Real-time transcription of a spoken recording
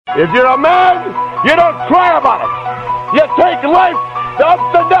If you're a man, you don't cry about it. You take life, the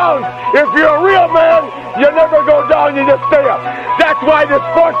ups and downs. If you're a real man, you never go down, you just stay up. That's why this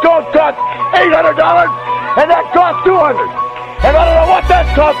sport coat costs $800 and that costs $200. And I don't know what that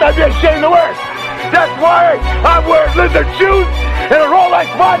costs, I'd be ashamed to wear it. That's why I'm wearing lizard shoes and a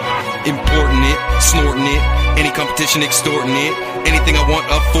Rolex watch. Importing it, snorting it, any competition extorting it, anything I want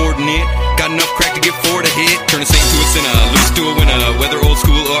affording it, got enough crack to get four to hit, turn a saint to a sinner, lose to a winner, whether old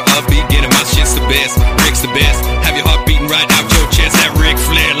school or upbeat, beginner, my shit's the best, Rick's the best, have your heart beating right out your chest, that Ric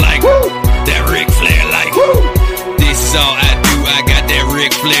Flair like, woo! That Ric Flair like, woo! This is all I do, I got that Ric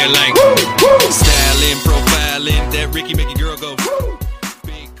Flair like, woo! Styling, profiling, that Ricky make a girl go, woo!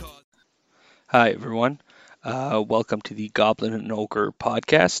 Hi everyone. Welcome to the Goblin and Ogre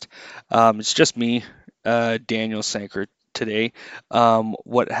podcast. It's just me, Daniel Sanker, today.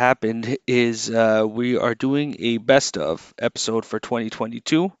 What happened is we are doing a best of episode for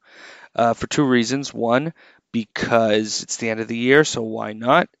 2022 for two reasons. One, because it's the end of the year, so why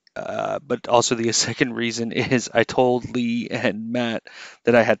not? But also the second reason is I told Lee and Matt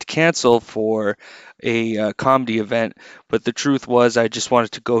that I had to cancel for a comedy event, but the truth was I just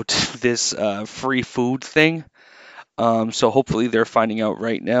wanted to go to this free food thing. So hopefully they're finding out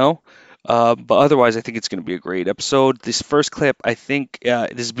right now. But otherwise, I think it's going to be a great episode. This first clip, I think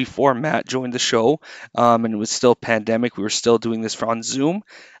this is before Matt joined the show, and it was still pandemic. We were still doing this on Zoom,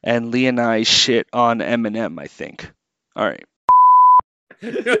 and Lee and I shit on Eminem, I think. All right.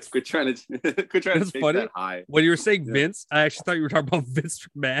 Quit trying to take funny. that high. When you were saying Vince, I actually thought you were talking about Vince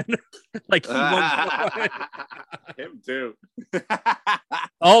McMahon. Like he won. Him too.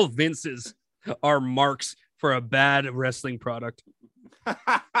 All Vinces are marks for a bad wrestling product.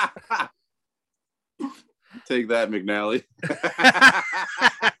 Take that, McNally.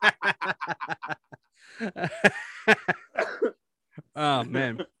 Oh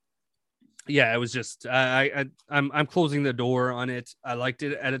man. Yeah, it was just I'm closing the door on it. I liked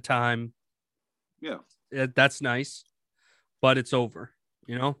it at a time. Yeah. That's nice. But it's over,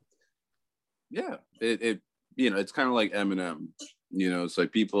 you know? Yeah. It it's kind of like Eminem. It's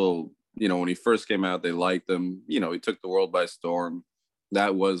like people, when he first came out, they liked him. He took the world by storm.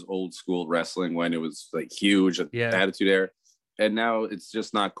 That was old school wrestling when it was like huge, Attitude Era. And now it's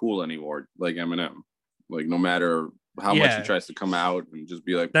just not cool anymore, like Eminem. Like no matter how much he tries to come out and just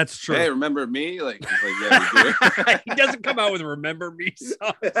be like, that's true. Hey, remember me? Like yeah, we do. He doesn't come out with "Remember Me"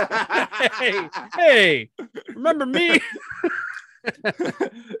 songs. hey, remember me?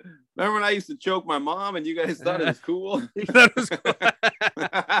 Remember when I used to choke my mom and you guys thought it was cool? You thought it was cool.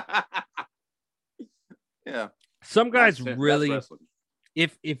 Yeah. Some guys really,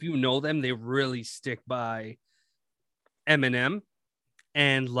 if you know them, they really stick by Eminem.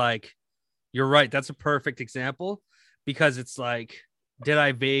 And like, you're right. That's a perfect example because it's like,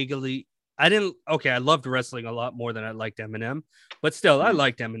 I loved wrestling a lot more than I liked Eminem, but still I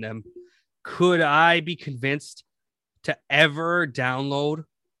liked Eminem. Could I be convinced to ever download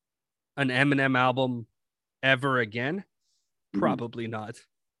an Eminem album ever again? Probably not.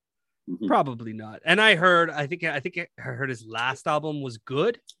 Probably not. And I think I heard his last album was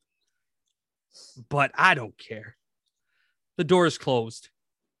good, but I don't care. The door is closed.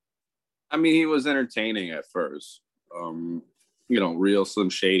 I mean, he was entertaining at first. Real Slim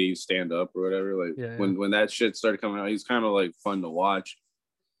Shady stand up or whatever. Like when that shit started coming out, he's kind of like fun to watch.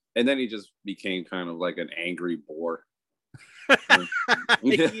 And then he just became kind of like an angry bore.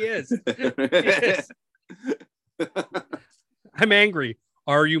 He is. I'm angry.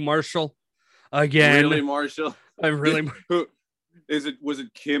 Are you, Marshall? Again? Really, Marshall? I'm really. Was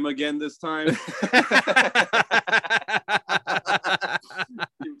it Kim again this time?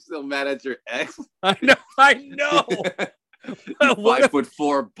 You're still mad at your ex? I know.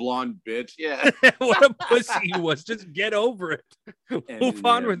 5'4" blonde bitch. Yeah. What a pussy he was. Just get over it. Move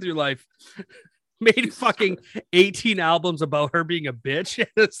on with your life. Made fucking 18 albums about her being a bitch. And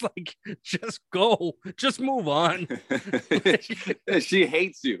it's like, just go. Just move on. She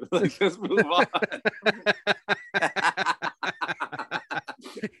hates you. Like, just move on.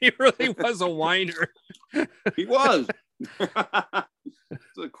 He really was a whiner. He was.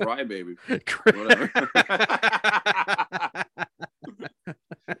 It's a crybaby. Whatever.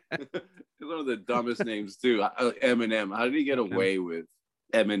 It's one of the dumbest names too. Eminem. How did he get away with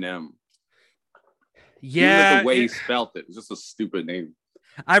Eminem? Yeah, the way he spelt it. It's just a stupid name.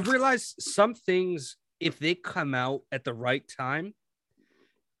 I've realized some things, if they come out at the right time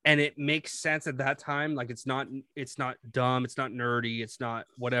and it makes sense at that time, like it's not dumb, it's not nerdy, it's not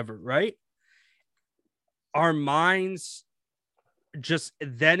whatever, right? Our minds just,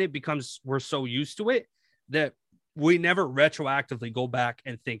 then it becomes, we're so used to it that we never retroactively go back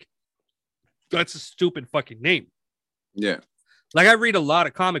and think that's a stupid fucking name. Yeah. Like I read a lot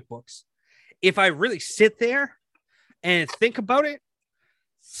of comic books. If I really sit there and think about it,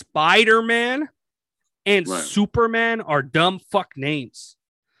 Spider-Man and Right. Superman are dumb fuck names.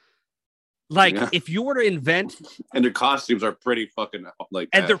 Like Yeah. if you were to invent, And their costumes are pretty fucking like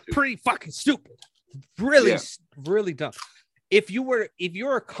and that, they're too. pretty fucking stupid, really, Yeah. really dumb. If you're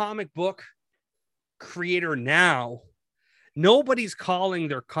a comic book creator now, nobody's calling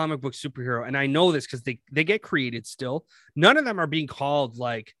their comic book superhero, and I know this because they get created still. None of them are being called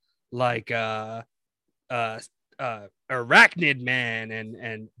like Arachnid Man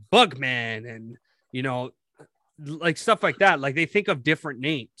and Bug Man and like stuff like that. Like they think of different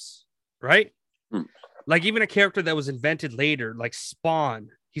names, right? Like even a character that was invented later, like Spawn,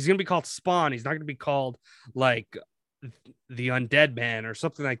 he's gonna be called Spawn. He's not gonna be called like the Undead Man or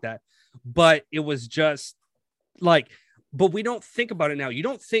something like that. But it was just like, but we don't think about it now. You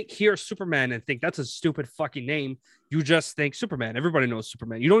don't hear Superman and think that's a stupid fucking name. You just think Superman. Everybody knows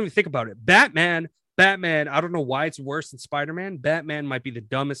Superman. You don't even think about it. Batman, I don't know why it's worse than Spider-Man. Batman might be the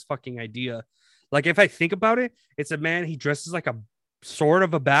dumbest fucking idea. Like if I think about it, it's a man, he dresses like a sort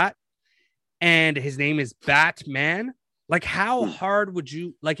of a bat and his name is Batman. Like how hard would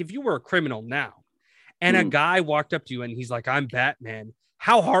you, like if you were a criminal now and a guy walked up to you and he's like, I'm Batman,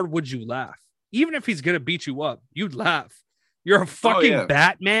 how hard would you laugh? Even if he's going to beat you up, you'd laugh. You're a fucking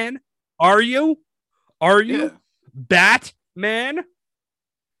Batman? Are you? Yeah. Batman?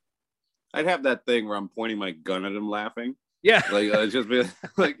 I'd have that thing where I'm pointing my gun at him laughing. Yeah. Like I'd just be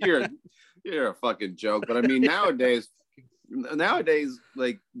like, you're a fucking joke. But I mean, nowadays,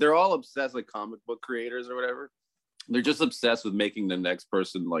 like they're all obsessed, like comic book creators or whatever. They're just obsessed with making the next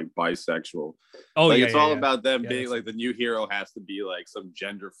person like bisexual. Oh, like yeah, it's all about them being like the new hero has to be like some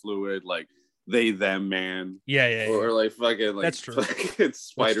gender fluid, like they them man. Yeah. Or like fucking like That's true. Fucking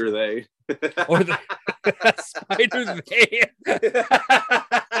spider they. Or the spider they.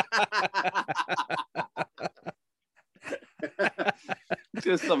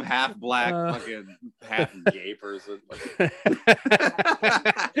 Just some half black fucking half gay person.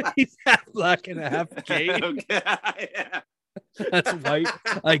 He's half black and half gay. Yeah. That's white,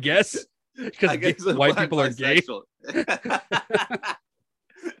 I guess. Because white people are gay.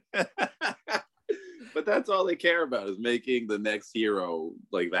 But that's all they care about is making the next hero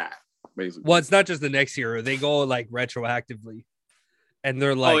like that, basically. Well, it's not just the next hero. They go like retroactively. And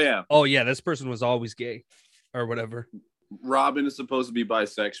they're like, oh yeah, this person was always gay or whatever. Robin is supposed to be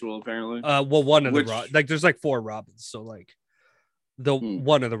bisexual, apparently. Well, one of the like there's like 4 Robins, so like the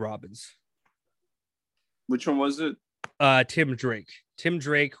one of the Robins. Which one was it? Tim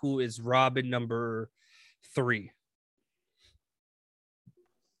Drake, who is Robin number 3.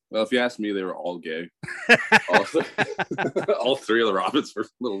 Well, if you ask me, they were all gay. All 3 of the Robins were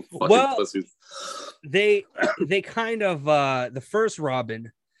little fucking pussies. They kind of the first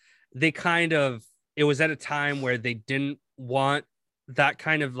Robin, it was at a time where they didn't want that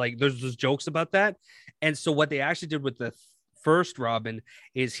kind of like there's just jokes about that. And so what they actually did with the first Robin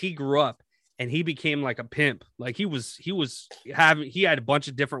is he grew up and he became like a pimp. Like he had a bunch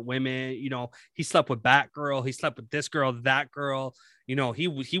of different women, he slept with Batgirl, he slept with this girl, that girl, he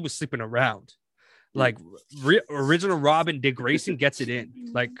was sleeping around. Like original Robin, Dick Grayson gets it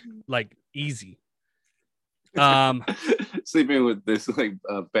in like easy. Sleeping with this like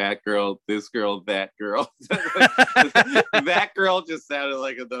Batgirl, this girl, that girl. That girl just sounded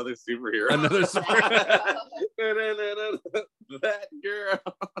like another superhero. That girl.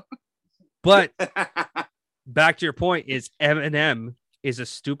 But back to your point is Eminem is a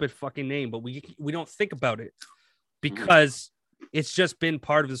stupid fucking name, but we don't think about it because it's just been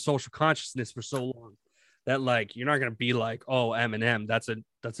part of the social consciousness for so long that like you're not gonna be like, oh, Eminem, that's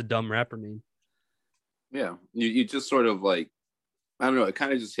a dumb rapper name. Yeah, you just sort of like, I don't know, it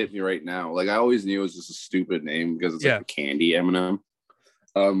kind of just hit me right now. Like I always knew it was just a stupid name because it's like a candy Eminem.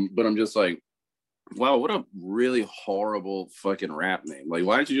 But I'm just like, wow, what a really horrible fucking rap name. Like,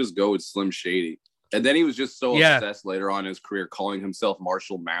 why don't you just go with Slim Shady? And then he was just so obsessed later on in his career calling himself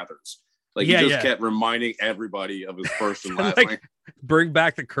Marshall Mathers. Like he just kept reminding everybody of his first and last name. Bring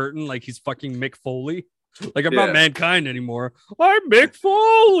back the curtain like he's fucking Mick Foley. Like I'm not Mankind anymore. I'm Mick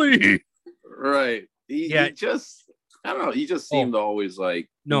Foley. Right. He just, I don't know. He just seemed always like,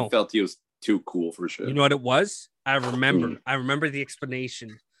 he felt he was too cool for shit. You know what it was? I remember the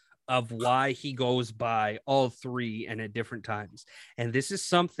explanation of why he goes by all 3 and at different times. And this is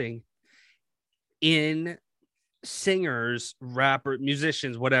something in singers, rapper,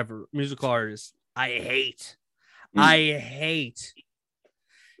 musicians, whatever, musical artists, I hate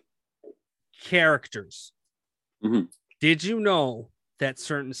characters Mhm. Did you know that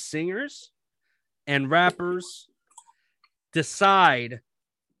certain singers and rappers decide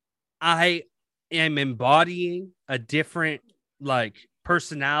I am embodying a different like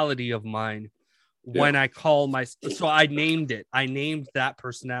personality of mine when I call my, so I named it. I named that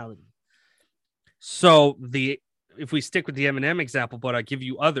personality. So if we stick with the Eminem example, but I give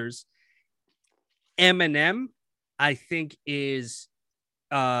you others, Eminem, I think is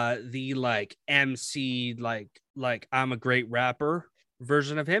the like MC like I'm a great rapper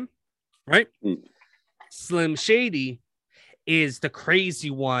version of him, right? Slim Shady is the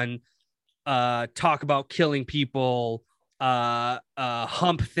crazy one, talk about killing people,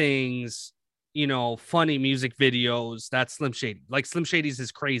 hump things, you know, funny music videos. That's Slim Shady. Like Slim Shady's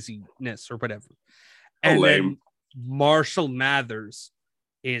his craziness or whatever. And then Marshall Mathers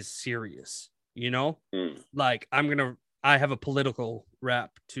is serious, you know? Like I have a political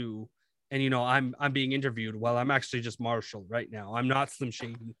rap too. And you know, I'm being interviewed. Well, I'm actually just Marshall right now. I'm not Slim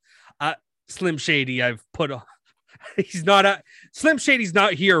Shady. Slim Shady, I've put a Slim Shady's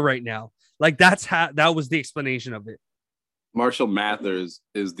not here right now. Like that was the explanation of it. Marshall Mathers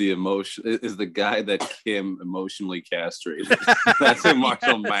is the guy that Kim emotionally castrated. That's who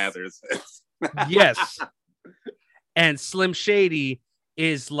Marshall Mathers is. Yes. And Slim Shady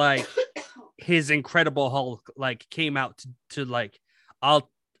is like his Incredible Hulk, like came out to like,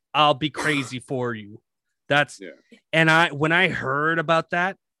 I'll be crazy for you. And when I heard about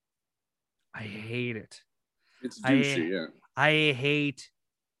that, I hate it. It's douchey, yeah. I hate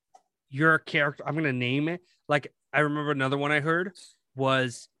your character. I'm gonna name it. Like I remember another one I heard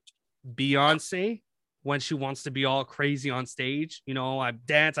was Beyonce when she wants to be all crazy on stage. You know, I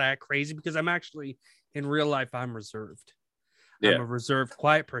dance, I act crazy because I'm actually in real life I'm reserved. Yeah. I'm a reserved,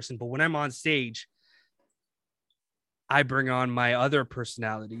 quiet person. But when I'm on stage, I bring on my other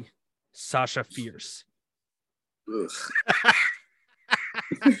personality, Sasha Fierce.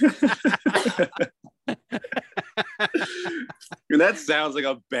 That sounds like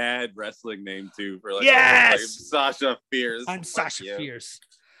a bad wrestling name too for like, yes! Like Sasha Fierce. I'm Sasha Fierce.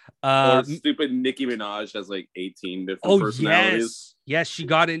 Or stupid Nicki Minaj has like 18 different personalities. Yes, she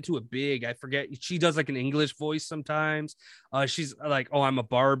got into it big. I forget. She does like an English voice sometimes. She's like, oh, I'm a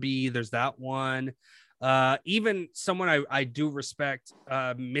Barbie. There's that one. Even someone I do respect,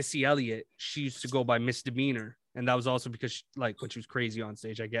 Missy Elliott. She used to go by Misdemeanor. And that was also because she, like when she was crazy on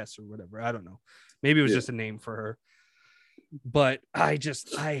stage, I guess, or whatever. I don't know. Maybe it was just a name for her. But I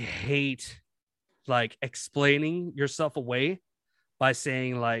hate like explaining yourself away by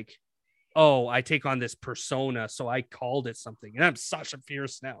saying like, oh, I take on this persona, so I called it something. And I'm Sasha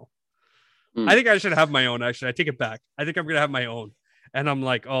Fierce now. I think I should have my own, actually. I take it back. I think I'm going to have my own. And I'm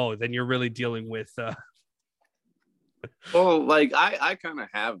like, oh, then you're really dealing with... Well, like, I kind of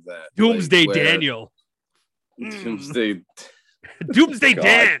have that. Doomsday like, Daniel. Doomsday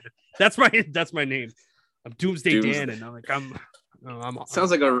Dan. That's my name. I'm Doomsday Dan, and I'm like, I'm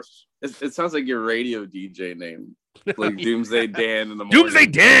sounds like it sounds like your radio DJ name. Like Doomsday Dan in the morning. Doomsday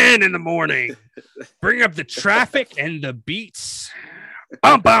Dan in the morning. Bring up the traffic and the beats.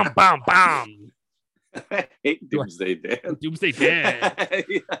 Bam, bam, bam, bam. I hate Doomsday Dan. Doomsday Dan.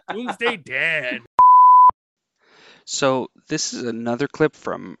 Yeah. Doomsday Dan. So this is another clip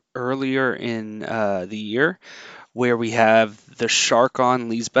from earlier in the year where we have the Shark on,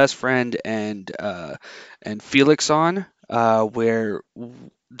 Lee's best friend, and Felix on, where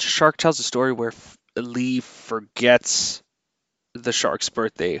Shark tells a story where Lee forgets the Shark's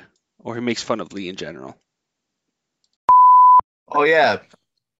birthday, or he makes fun of Lee in general. Oh yeah,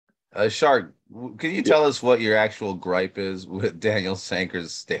 Shark, can you tell us what your actual gripe is with Daniel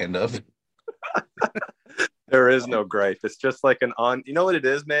Sanker's stand-up? There is no gripe. It's just like you know what it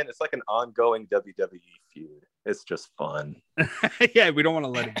is, man? It's like an ongoing WWE feud. It's just fun. Yeah, we don't want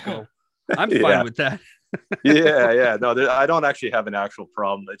to let it go. I'm fine with that. Yeah. No, I don't actually have an actual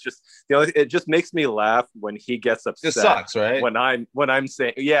problem. It's just, it just makes me laugh when he gets upset. It sucks, right? When I'm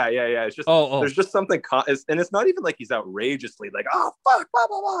saying, yeah. It's just, there's just something, and it's not even like he's outrageously like, oh, fuck, blah,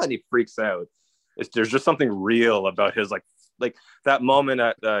 blah, blah, and he freaks out. There's just something real about his like that moment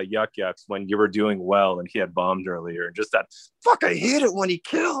at Yuck Yucks when you were doing well and he had bombed earlier, and just that fuck, I hate it when he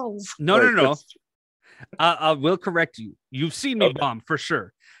kills. No. I will correct you. You've seen me bomb for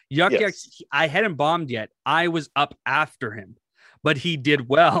sure. Yuck Yucks, I hadn't bombed yet. I was up after him, but he did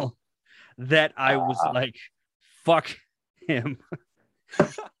well that I was like, fuck him.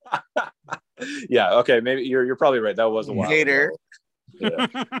 Yeah, okay, maybe you're probably right. That was a while hater. Yeah.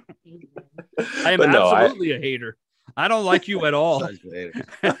 I am absolutely a hater. I don't like you at all. I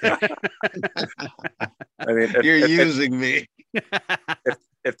mean, you're using me.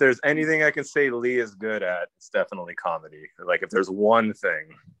 if there's anything I can say Lee is good at, it's definitely comedy. Like if there's one thing,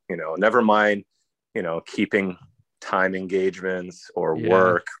 never mind, keeping time engagements or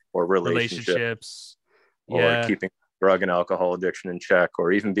work or relationships or keeping drug and alcohol addiction in check,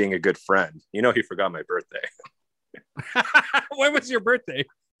 or even being a good friend. He forgot my birthday. When was your birthday?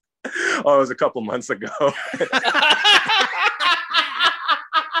 Oh, it was a couple months ago.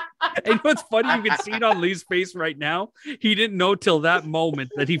 And what's funny, you can see it on Lee's face right now. He didn't know till that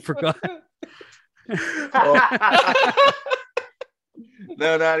moment that he forgot.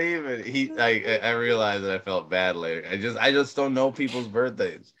 No, not even. I realized that I felt bad later. I just don't know people's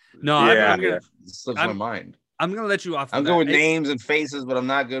birthdays. No, it slips my mind. I'm gonna let you off. I'm good with names and faces, but I'm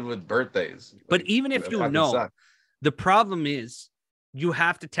not good with birthdays. But even if you know, the problem is you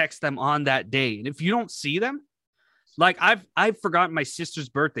have to text them on that day, and if you don't see them, like I've forgotten my sister's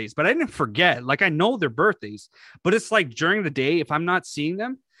birthdays, but I didn't forget. Like I know their birthdays, but it's like during the day, if I'm not seeing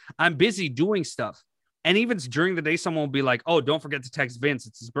them, I'm busy doing stuff. And even during the day, someone will be like, "Oh, don't forget to text Vince.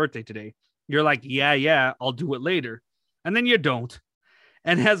 It's his birthday today." You're like, "Yeah, I'll do it later," and then you don't.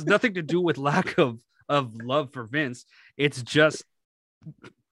 And it has nothing to do with lack of love for Vince. It's just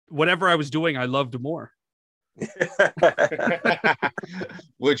whatever I was doing, I loved more.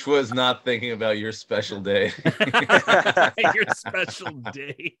 Which was not thinking about your special day. Your special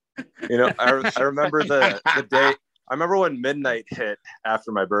day. I remember the day. I remember when midnight hit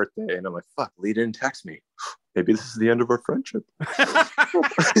after my birthday, and I'm like, "Fuck, Lee didn't text me. Maybe this is the end of our friendship."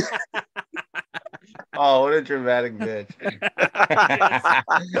 Oh, what a dramatic bitch.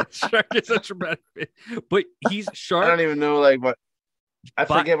 Shark is a dramatic bitch. But he's Shark. I don't even know, I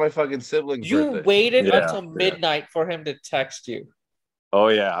forget my fucking siblings. You waited until midnight for him to text you. Oh,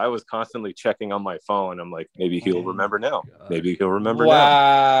 yeah. I was constantly checking on my phone. I'm like, maybe he'll remember now. Maybe he'll remember now.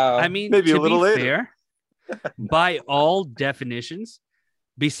 Wow. I mean, maybe to a little be later. Fair, by all definitions,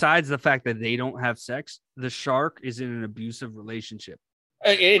 besides the fact that they don't have sex, the Shark is in an abusive relationship.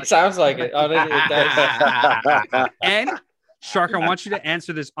 It sounds like it. Oh, it does. And Shark, I want you to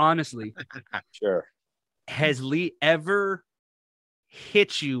answer this honestly. Sure. Has Lee ever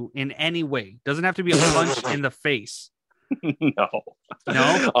hit you in any way? Doesn't have to be a punch in the face. No.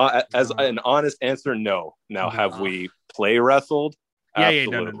 As an honest answer, no. Now, have we play wrestled?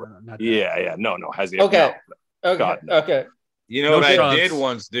 Absolutely. No. Has he? Okay. No. Okay. God, no. Okay. You know what I did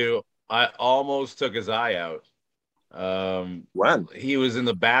once do? I almost took his eye out. When he was in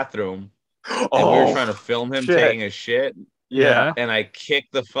the bathroom and we were trying to film him taking a shit. Yeah. And I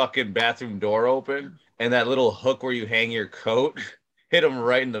kicked the fucking bathroom door open, and that little hook where you hang your coat hit him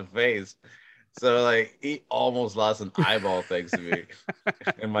right in the face. So he almost lost an eyeball thanks to me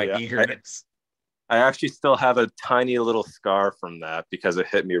and my eagerness. I actually still have a tiny little scar from that because it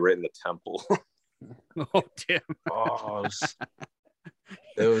hit me right in the temple. Oh damn. Oh,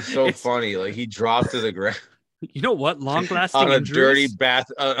 it was so funny. He dropped to the ground. You know what? Long-lasting on a injuries?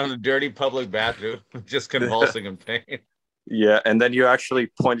 on a dirty public bathroom, just convulsing in pain. Yeah, and then you actually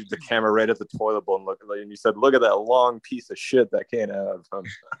pointed the camera right at the toilet bowl and you said, "Look at that long piece of shit that came out of him."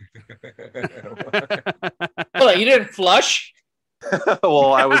 Hold on, you didn't flush?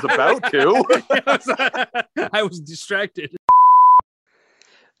 Well, I was about to. I was distracted.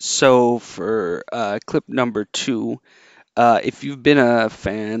 So for clip number 2, if you've been a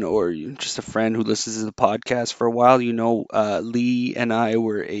fan or you're just a friend who listens to the podcast for a while, Lee and I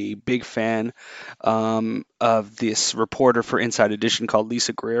were a big fan of this reporter for Inside Edition called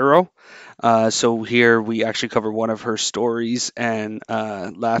Lisa Guerrero. So here we actually cover one of her stories and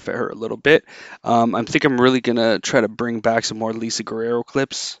laugh at her a little bit. I think I'm really going to try to bring back some more Lisa Guerrero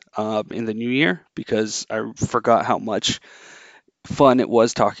clips in the new year because I forgot how much fun it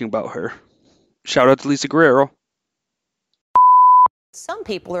was talking about her. Shout out to Lisa Guerrero. Some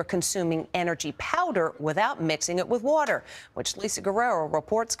people are consuming energy powder without mixing it with water, which Lisa Guerrero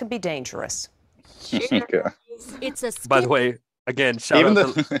reports can be dangerous. It's a By the way, again, shout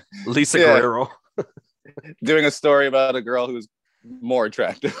out to Lisa Guerrero. Doing a story about a girl who's more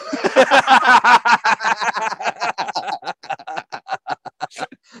attractive.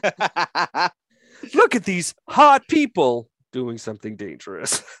 Look at these hot people doing something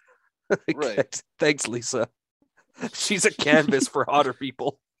dangerous. Right. Thanks, Lisa. She's a canvas for hotter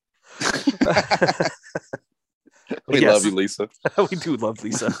people. We love you, Lisa. We do love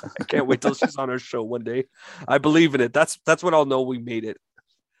Lisa. I can't wait till she's on our show one day. I believe in it. That's when I'll know we made it.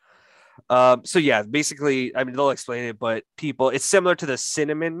 So yeah, basically, I mean, they'll explain it, but it's similar to the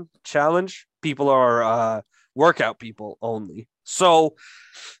cinnamon challenge. People are workout people only. So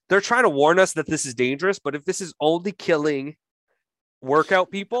they're trying to warn us that this is dangerous, but if this is only killing workout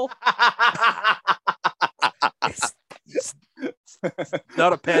people, It's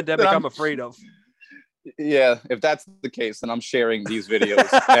not a pandemic I'm afraid of. Yeah, if that's the case, then I'm sharing these videos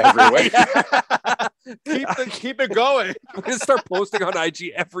everywhere. Keep it going. I'm gonna start posting on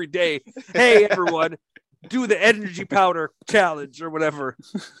IG every day. Hey everyone, do the energy powder challenge or whatever.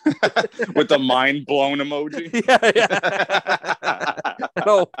 With the mind blown emoji. Yeah.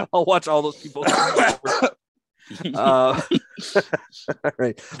 I'll watch all those people. All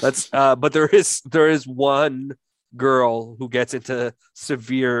right. But there is one girl who gets into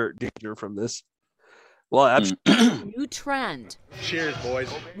severe danger from this. Well, absolutely. New trend. Cheers,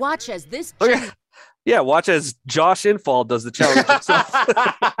 boys. Watch as this. Yeah, watch as Josh Infall does the challenge himself.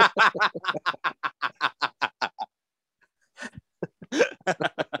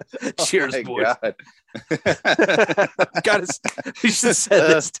 Cheers, boys. We should have said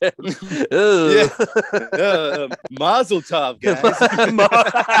this to him. Mazel tov, guys.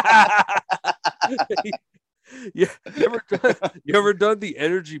 You ever done the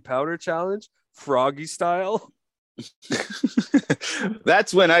energy powder challenge, Froggy style?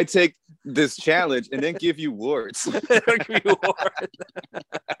 That's when I take this challenge and then give you words. I'm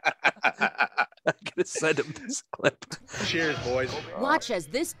gonna send him this clip. Cheers, boys. Watch as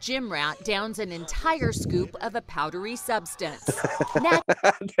this gym rat downs an entire scoop of a powdery substance. Next.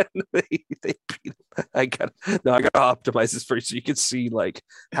 I gotta optimize this for you so you can see like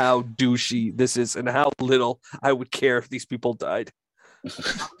how douchey this is and how little I would care if these people died.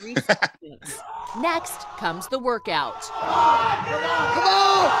 Next comes the workout. Come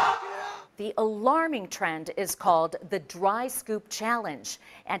on! The alarming trend is called the Dry Scoop Challenge,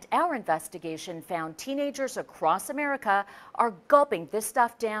 and our investigation found teenagers across America are gulping this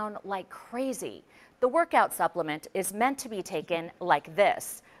stuff down like crazy. The workout supplement is meant to be taken like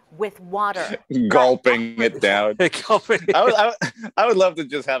this, with water. Gulping it down. I would love to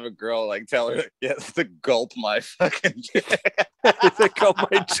just have a girl like tell her, yes, to gulp my fucking to gulp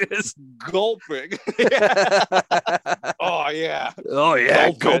my jizz. Gulping. Oh yeah. Oh yeah.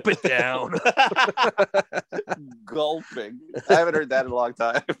 Gulp it down. Gulping. I haven't heard that in a long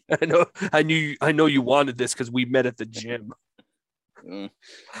time. I know you wanted this because we met at the gym. You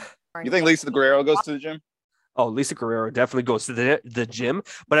think Lisa Guerrero goes to the gym? Oh, Lisa Guerrero definitely goes to the gym,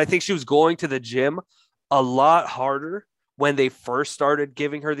 but I think she was going to the gym a lot harder when they first started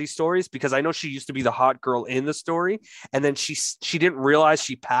giving her these stories, because I know she used to be the hot girl in the story, and then she didn't realize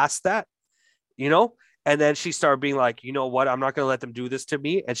she passed that, and then she started being like, you know what, I'm not going to let them do this to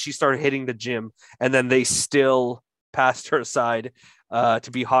me, and she started hitting the gym, and then they still passed her aside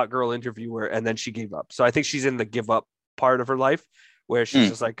to be hot girl interviewer, and then she gave up. So I think she's in the give up part of her life where she's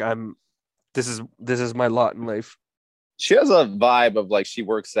just like, this is my lot in life. She has a vibe of like she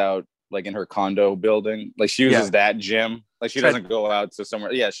works out like in her condo building. Like she uses that gym. Like she doesn't go out to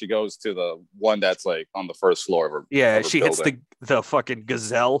somewhere. Yeah, she goes to the one that's like on the first floor of her. Yeah, of her she building. hits the fucking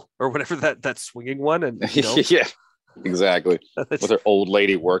gazelle or whatever that swinging one, and yeah, exactly. With her old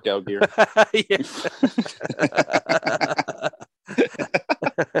lady workout gear.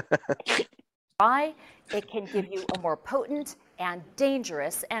 Why? It can give you a more potent and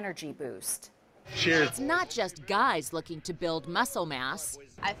dangerous energy boost. Cheers. It's not just guys looking to build muscle mass.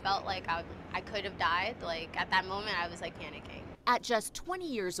 I felt like I could have died. Like at that moment, I was like panicking. At just 20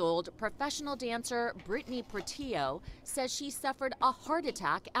 years old, professional dancer Brittany Portillo says she suffered a heart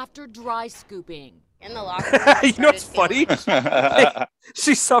attack after dry scooping. In the locker room, you know what's funny?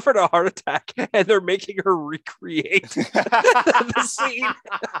 She suffered a heart attack, and they're making her recreate the scene.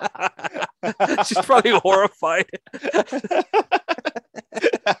 She's probably horrified.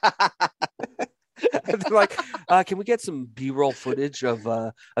 And they're like, "Can we get some B-roll footage of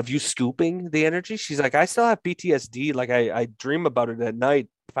you scooping the energy?" She's like, "I still have PTSD. Like I dream about it at night.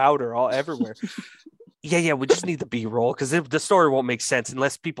 Powder all everywhere." Yeah, we just need the B-roll because the story won't make sense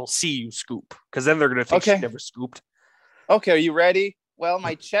unless people see you scoop, because then they're going to think she never scooped. Okay, are you ready? Well,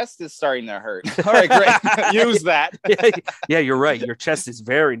 my chest is starting to hurt. All right, great. Use that. Yeah, you're right. Your chest is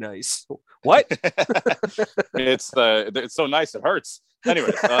very nice. What? It's so nice it hurts.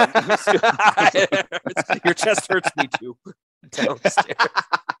 Anyways, your chest hurts me too. Downstairs.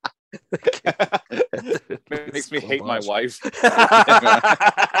 Makes me hate my wife.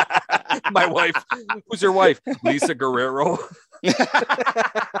 My wife. Who's your wife? Lisa Guerrero.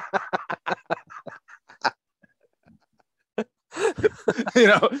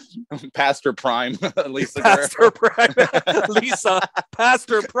 Pastor Prime, Lisa Pastor Prime, Lisa,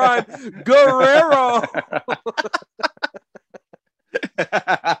 Pastor Prime Guerrero.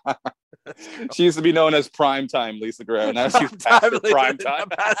 She used to be known as Prime Time, Lisa Guerrero. Now she's Pastor Prime Time.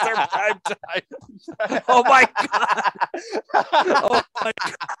 Pastor Prime Time. Oh my god! Oh my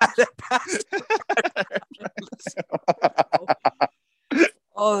god!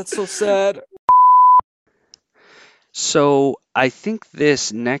 Oh, that's so sad. So I think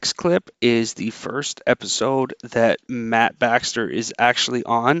this next clip is the first episode that Matt Baxter is actually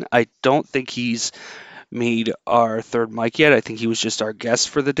on. I don't think he's made our third mic yet. I think he was just our guest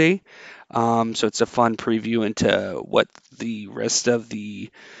for the day. So it's a fun preview into what the rest of the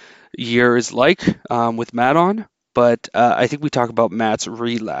year is like with Matt on. But I think we talk about Matt's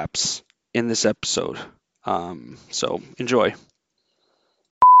relapse in this episode. So enjoy.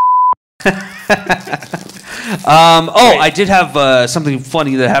 I did have something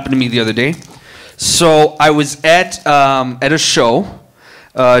funny that happened to me the other day. So I was at a show,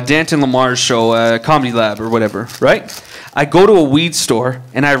 Danton Lamar's show, Comedy Lab or whatever, right? I go to a weed store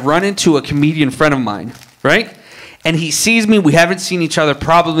and I run into a comedian friend of mine, right? And he sees me. We haven't seen each other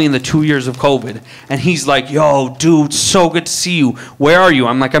probably in the 2 years of COVID. And he's like, yo, dude, so good to see you. Where are you?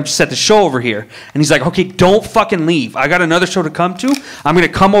 I'm like, I'm just at the show over here. And he's like, okay, don't fucking leave. I got another show to come to. I'm going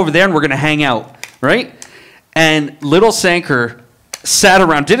to come over there and we're going to hang out, right? And Little Sanker sat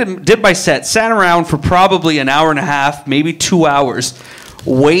around, did my set, sat around for probably an hour and a half, maybe 2 hours,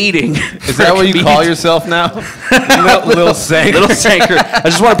 waiting. Is that what you call yourself now? Little Sanker? Little Sanker. I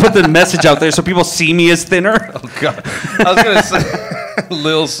just want to put the message out there so people see me as thinner. Oh, God. I was going to say,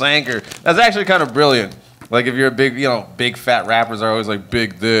 Lil Sanker. That's actually kind of brilliant. Like, if you're a big, big fat rappers are always like,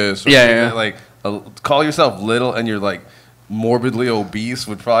 big this. Or yeah. Like, call yourself little and you're like, morbidly obese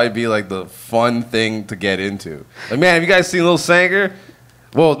would probably be like the fun thing to get into. Like, man, have you guys seen Lil Sanker?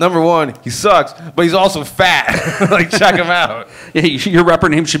 Well, number one, he sucks, but he's also fat. Like, check him out. Yeah, your rapper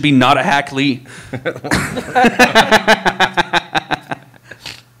name should be Not a Hack Lee.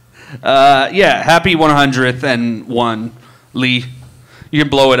 Happy 100th and 1, Lee. You can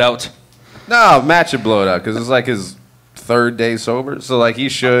blow it out. No, Matt should blow it out because it's like his third day sober, so like he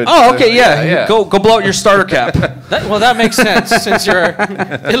should. Oh, okay, yeah. Go blow out your starter cap. That makes sense since you're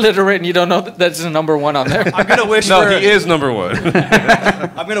illiterate and you don't know that's the number one on there. I'm gonna wish. No, he is number one.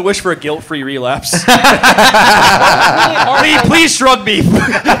 I'm gonna wish for a guilt-free relapse. Please shrug me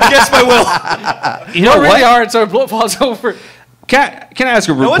against my will. You know what? Really hard, so it falls over. Can I ask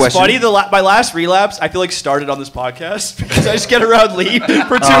a real question? What's funny? My last relapse, I feel like started on this podcast because I just get around Lee for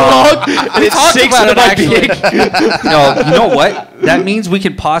too long, and it sinks into my being. No, you know what? That means we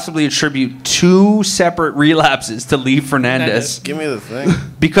could possibly attribute 2 separate relapses to Lee Fernandez. Give me the thing.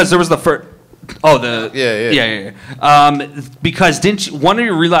 Because there was the first. Oh, yeah. Because one of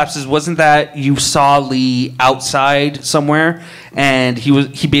your relapses wasn't that you saw Lee outside somewhere and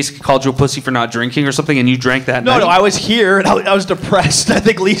he basically called you a pussy for not drinking or something, and you drank that night? No, I was here and I was depressed. I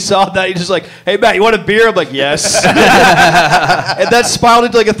think Lee saw that. He just like, hey Matt, you want a beer? I'm like, yes. And that spiraled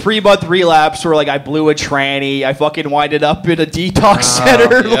into like a 3-month relapse where like I blew a tranny. I fucking winded up in a detox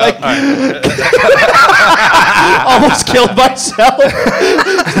center. Almost killed myself.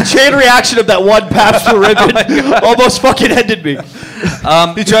 The chain reaction of that one Pabst Blue Ribbon almost fucking ended me.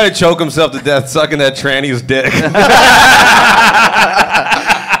 He tried to choke himself to death sucking that tranny's dick.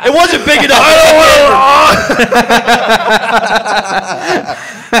 It wasn't big enough.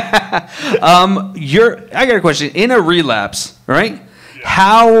 I got a question. In a relapse, right? Yeah.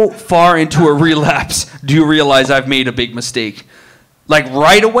 How far into a relapse do you realize I've made a big mistake? Like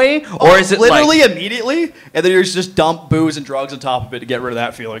right away, or is it literally immediately, and then you just dump booze and drugs on top of it to get rid of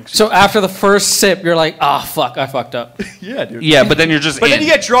that feeling? So after the first sip, you're like, fuck, I fucked up. Yeah, dude. Yeah, but then you're just. But then you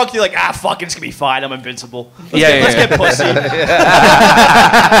get drunk, you're like, fuck, it's gonna be fine. I'm invincible. Let's get pussy.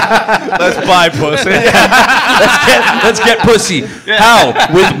 Let's buy pussy. Let's get pussy. Yeah. How?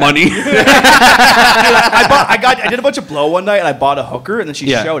 With money. Dude, I did a bunch of blow one night, and I bought a hooker, and then she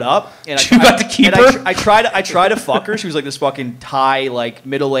showed up, and you got to keep her. I tried to fuck her. She was like this fucking Thai, like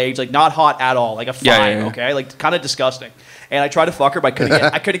middle-aged, like not hot at all, like a fine, okay, like kind of disgusting. And I tried to fuck her, but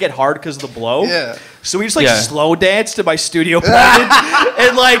I couldn't get hard because of the blow. Yeah. So we just slow danced to my studio apartment,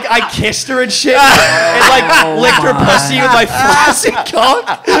 and like I kissed her and shit, and like licked her pussy with my flaccid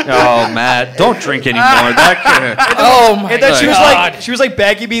cock. Oh, Matt, don't drink anymore. And then she was like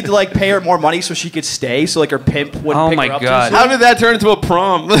begging me to like pay her more money so she could stay, so like her pimp wouldn't pick her up. God. How did that turn into a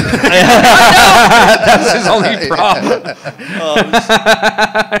prom? That's his only problem.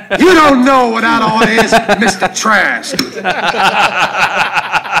 You don't know what that all is, Mr. Trash.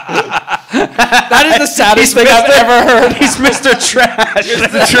 That is the saddest thing I've ever heard. He's Mr. Trash.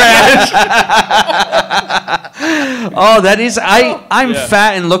 Mr. Trash. Oh, that is. I'm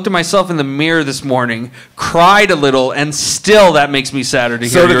fat and looked at myself in the mirror this morning, cried a little, and still that makes me sadder to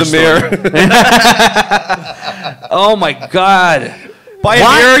hear. So did the mirror. Oh my God. By a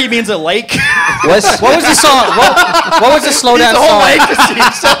mirror, he means a lake. What was the song? What was the slow dance the whole song? lake to see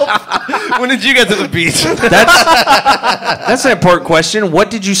himself. When did you get to the beach? That's an important question.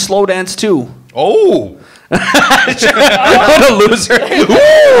 What did you slow dance to? Oh. What a loser. I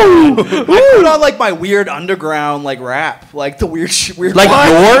put on like my weird underground like rap, like the weird Like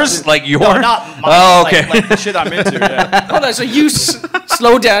yours? Like yours? No, not mine. Oh, okay. Like the shit I'm into. Yeah. Hold on. So you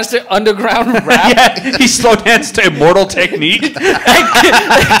slow dance to underground rap? Yeah, he slow danced to Immortal Technique. We like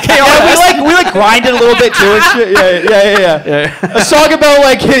grind it a little bit too and shit. Yeah. A song about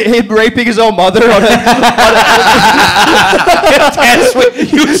like him raping his own mother on a dance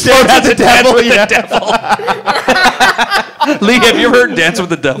with you slow dance to dance with the devil. Lee, have you ever heard Dance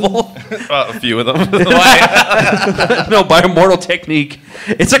with the Devil? A few of them. No, by Immortal Technique.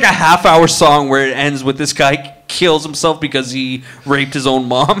 It's like a half-hour song where it ends with this guy kills himself because he raped his own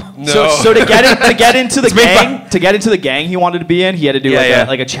mom. No. So to get into the gang he wanted to be in, he had to do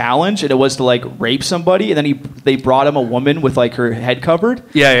like a challenge, and it was to like rape somebody, and then they brought him a woman with like her head covered.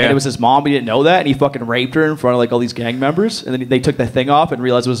 Yeah. And it was his mom. He didn't know that, and he fucking raped her in front of like all these gang members, and then they took the thing off and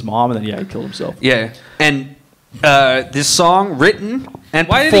realized it was his mom, and then he killed himself. Yeah, and this song written and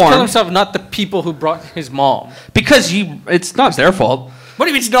Why did he kill himself, not the people who brought his mom? Because it's not their fault. What do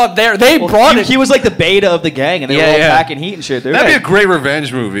you mean it's not there? They brought it. He was like the beta of the gang, and they were all packing heat and shit. That'd be a great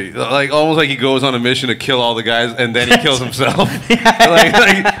revenge movie. Like almost like he goes on a mission to kill all the guys, and then he kills himself.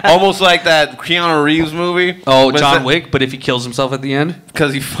 like almost like that Keanu Reeves movie. Oh, John Wick. But if he kills himself at the end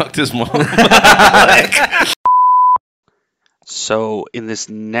because he fucked his mom. So in this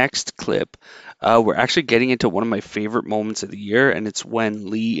next clip, we're actually getting into one of my favorite moments of the year, and it's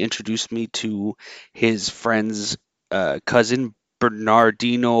when Lee introduced me to his friend's cousin,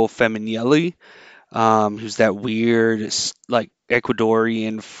 Bernardino Femminelli, who's that weird, like,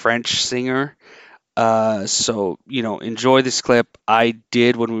 Ecuadorian French singer. So, enjoy this clip. I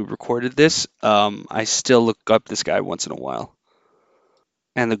did when we recorded this. I still look up this guy once in a while.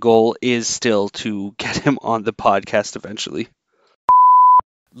 And the goal is still to get him on the podcast eventually.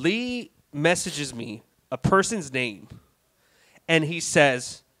 Lee messages me a person's name, and he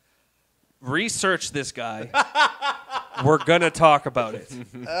says, research this guy. We're going to talk about it.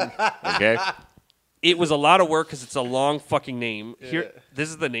 Okay. It was a lot of work because it's a long fucking name. Here, this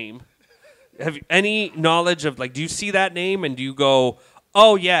is the name. Have you any knowledge of, like, do you see that name and do you go,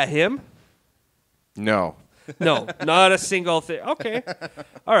 oh, yeah, him? No. No, not a single thing. Okay.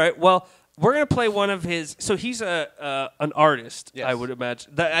 All right. Well, we're going to play one of his. So he's an artist, yes. I would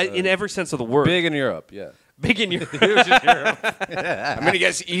imagine, in every sense of the word. Big in Europe, yeah. Big in Europe. I'm going to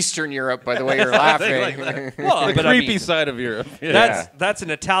guess Eastern Europe by the way you're laughing. Well, the creepy side of Europe. Yeah. That's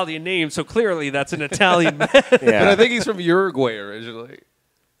an Italian name, so clearly that's an Italian man. Yeah. But I think he's from Uruguay originally.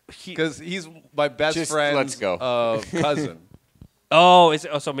 Because he's my best friend's cousin.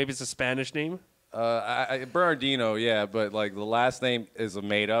 So maybe it's a Spanish name? Bernardino, yeah, but like the last name is a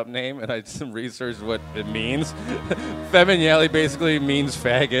made-up name, and I did some research what it means. Femminelli basically means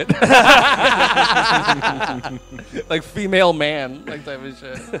faggot, like female man, like type of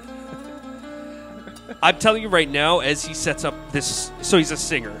shit. I'm telling you right now, as he sets up this, so he's a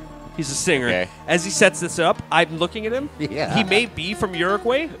singer. He's a singer. Okay. As he sets this up, I'm looking at him. Yeah. He may be from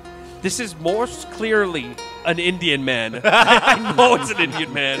Uruguay. This is most clearly an Indian man. I know it's an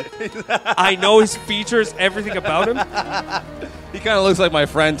Indian man. I know his features, everything about him. He kind of looks like my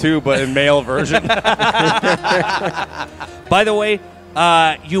friend too, but in male version. By the way,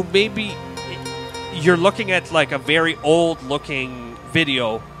 you're looking at like a very old looking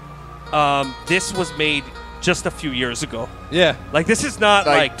video. This was made just a few years ago. Yeah. Like this is not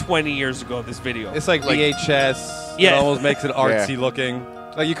like 20 years ago, this video. It's like VHS. Yeah. It almost makes it artsy looking.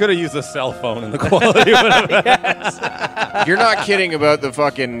 Like you could have used a cell phone in the quality. Yes. You're not kidding about the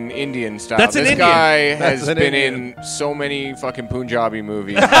fucking Indian style. That's an this Indian. guy has an been Indian. in so many fucking Punjabi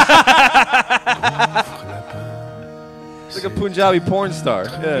movies. It's like a Punjabi porn star.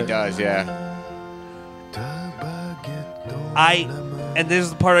 Yeah. He does, yeah. And this is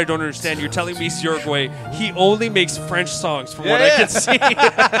the part I don't understand. You're telling me he's Uruguay. He only makes French songs from what I can see.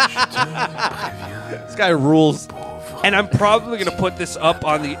 This guy rules. And I'm probably going to put this up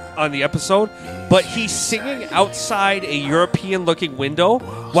on the episode, but he's singing outside a European-looking window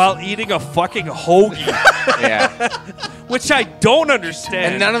while eating a fucking hoagie. Yeah. Which I don't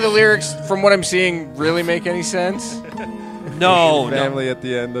understand. And none of the lyrics, from what I'm seeing, really make any sense. No. Family at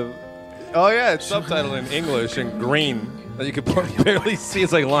the end of. Oh yeah, it's subtitled in English in green that you could barely see.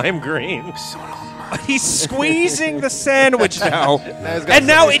 It's like lime green. He's squeezing the sandwich now. And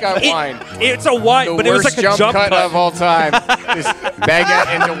now it's a wine, but it was like a jump cut of all time. This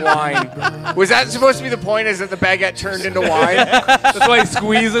baguette into wine. Was that supposed to be the point? Is that the baguette turned into wine? That's why he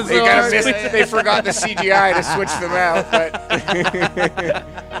squeezes. They forgot the CGI to switch them out, but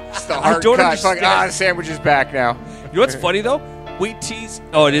it's the hard cut. The sandwich is back now. You know what's funny though? We teased.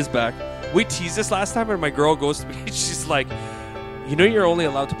 Oh, it is back. We teased this last time, and my girl goes to me. She's like, "You know, you're only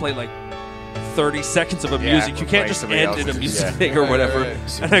allowed to play like 30 seconds of a music. You can't just end in a music thing or whatever."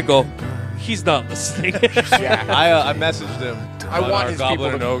 And I go, "He's not listening." I messaged him. I want his Goblin people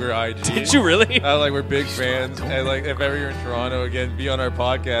and Ogre IG. Did you really? Like, we're big fans, and like if ever you're in Toronto again, be on our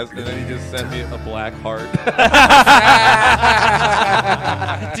podcast. And then he just sent me a black heart.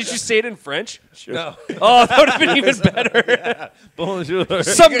 Did you say it in French? Sure. No. Oh, that would have been even better. Yeah. Bonjour.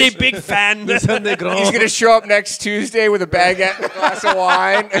 Someday, big fan. He's gonna show up next Tuesday with a baguette and a glass of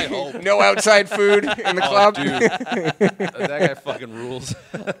wine. No outside food in the club. Dude. That guy fucking rules.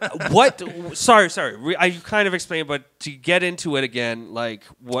 What? Sorry. You kind of explained, but to get into it again, like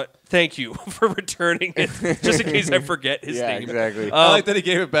what? Thank you for returning it, just in case I forget his name. Exactly. I like that he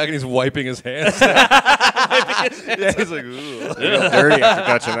gave it back and he's wiping his hands. Yeah, he's like, ooh. Dirty after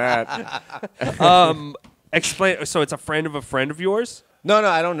touching that. Explain. So it's a friend of yours? No,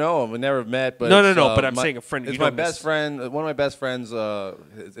 I don't know him. We never met. But No. But I'm saying a friend. It's my best friend. One of my best friends.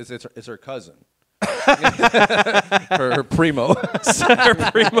 It's her cousin. her primo. Her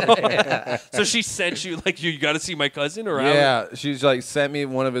primo. Yeah. So she sent you like you got to see my cousin, or yeah, she's like sent me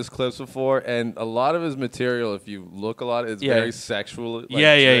one of his clips before, and a lot of his material, if you look a lot, is very sexual. Like,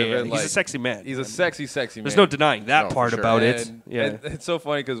 yeah. He's a sexy man. He's a sexy man. There's no denying that part about it. Yeah, and it's so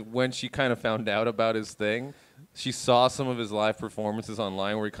funny because when she kind of found out about his thing, she saw some of his live performances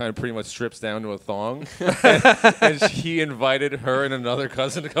online where he kind of pretty much strips down to a thong. and he invited her and another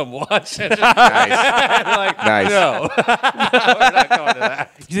cousin to come watch. And just, nice. No. We're not going to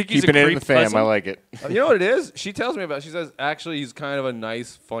that. You think Keeping it in the fam. I like it. You know what it is? She tells me about it. She says, actually, he's kind of a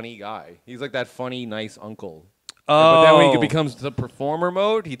nice, funny guy. He's like that funny, nice uncle. But then when he becomes the performer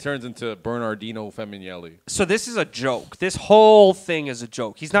mode, he turns into Bernardino Femminelli. So this is a joke. This whole thing is a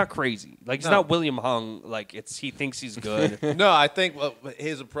joke. He's not crazy. Like he's not William Hung. Like he thinks he's good. No, I think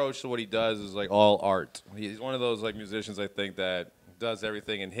his approach to what he does is like all art. He's one of those like musicians I think that does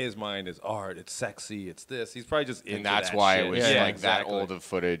everything in his mind is art. It's sexy. It's this. He's probably just into and that's that why shit. it was that old of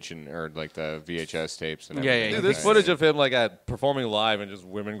footage or like the VHS tapes and everything. Dude, there's footage of him like performing live and just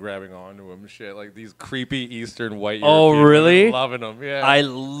women grabbing onto him and shit, like these creepy Eastern white. Oh, really? Loving him. Yeah, I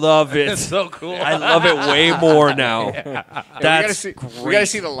love it. It's so cool. I love it way more now. That's we gotta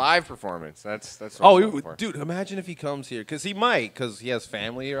see the live performance. That's what dude, imagine if he comes here because he he has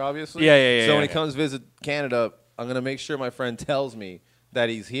family here, obviously. Yeah. So when he comes visit Canada, I'm gonna make sure my friend tells me that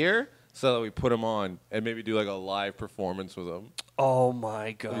he's here so that we put him on and maybe do like a live performance with him. Oh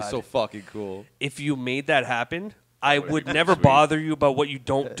my God. That'd be so fucking cool. If you made that happen, I would never bother you about what you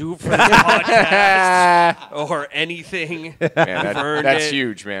don't do for the podcast or anything. Man, that's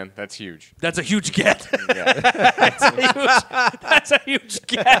huge, man. That's huge. That's a huge get. That's a huge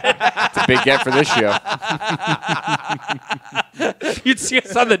get. It's a big get for this show. You'd see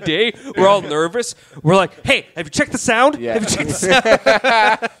us on the day. We're all nervous. We're like, hey, have you checked the sound? Yeah. Have you checked the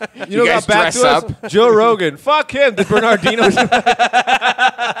sound? You know, got back to us? Joe Rogan. Fuck him. The Bernardino.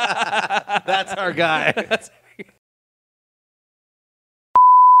 That's our guy.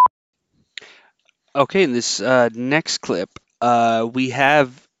 Okay, in this next clip, we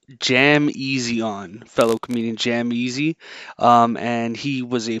have Jam Easy on, fellow comedian Jam Easy, and he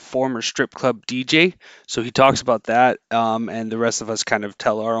was a former strip club DJ, so he talks about that, and the rest of us kind of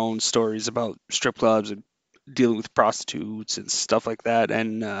tell our own stories about strip clubs and dealing with prostitutes and stuff like that,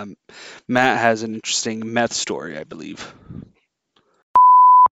 and Matt has an interesting meth story, I believe.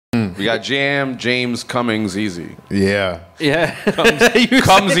 We got James Cummings Easy. Yeah.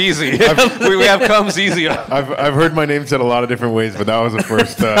 Comes easy. We have Comes Easy. I've heard my name said a lot of different ways, but that was the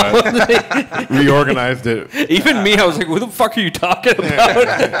first reorganized it. Even me, I was like, "What the fuck are you talking about?"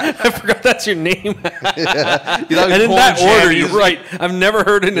 I forgot that's your name. And in that order, you're right. I've never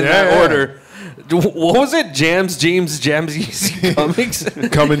heard it in that order. What was it? James Easy Cummings?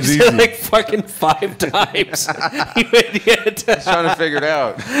 Cummings Easy. Like fucking 5 times. You idiot. He's trying to figure it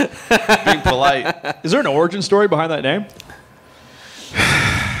out. Being polite. Is there an origin story behind that name?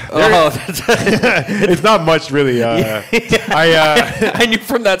 It's not much, really. I knew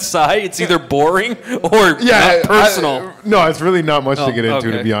from that side it's either boring or not personal. No, it's really not much to get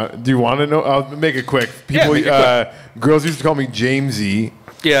into, to be honest. Do you want to know? I'll make it quick. People, girls used to call me Jamesy.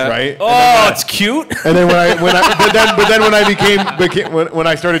 Yeah. Right. Oh, it's cute. And then but then when I when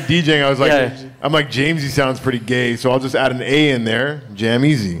I started DJing, I was like, I'm like, Jamesy sounds pretty gay, so I'll just add an A in there. Jam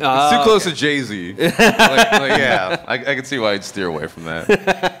Easy. It's too close to Jay-Z. Yeah, I can see why I'd steer away from that.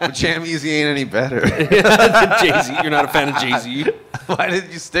 But Jam Easy ain't any better. Jay-Z. You're not a fan of Jay-Z. Why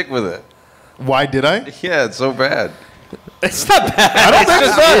did you stick with it? Why did I? Yeah, it's so bad. It's not bad. I don't think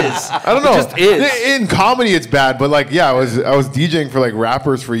it's bad. I don't know. It just is. In comedy, it's bad, but like, yeah, I was DJing for like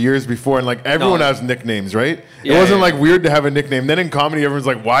rappers for years before, and like everyone has nicknames, right? It wasn't like weird to have a nickname. Then in comedy, everyone's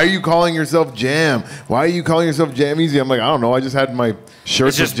like, "Why are you calling yourself Jam? Why are you calling yourself Jam Easy?" I'm like, I don't know. I just had my shirt.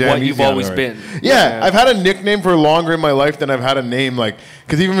 It's just Jam what Easy you've on always it, right? been. Yeah, I've had a nickname for longer in my life than I've had a name. Like,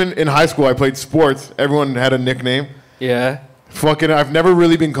 because even in high school, I played sports. Everyone had a nickname. Yeah. Fucking, I've never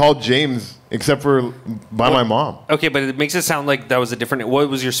really been called James except for by my mom. Okay, but it makes it sound like that was a different. What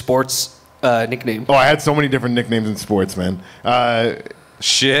was your sports nickname? Oh, I had so many different nicknames in sports, man.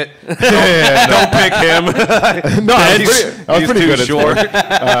 Shit. Yeah. Don't pick him. No, I was pretty good short. at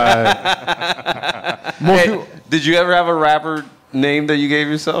sports. Did you ever have a rapper name that you gave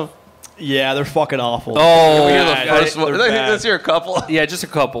yourself? Yeah, they're fucking awful. Oh, you're the first one. Let's hear a couple. Yeah, just a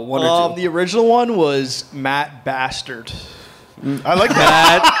couple. One or two. The original one was Matt Bastard. I like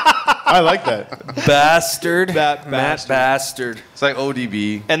that. I like that. Bastard. Matt Bastard. It's like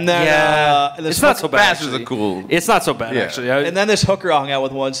ODB. And then it's not so bad. Bastard's Actually. a cool. It's not so bad actually. And then this hooker I hung out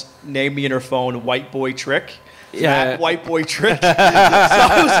with once named me in her phone White Boy Trick. Yeah. White Boy Trick. So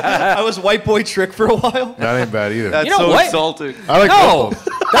I was White Boy Trick for a while. That ain't bad either. That's You know so what? insulting. I like No, both.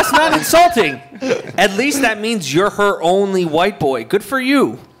 that's not insulting. At least that means you're her only white boy. Good for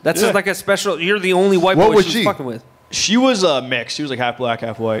you. That's just like a special. You're the only white What boy was she's she? fucking with. She was a mix. She was like half black,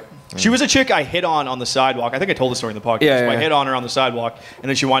 half white. She was a chick I hit on the sidewalk. I think I told the story in the podcast. Yeah, I yeah. hit on her on the sidewalk, and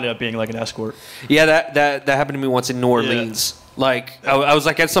then she wound up being like an escort. Yeah, that happened to me once in New Orleans. Like I was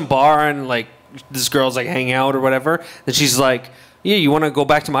like at some bar and like this girl's like hanging out or whatever, and she's like, "Yeah, you want to go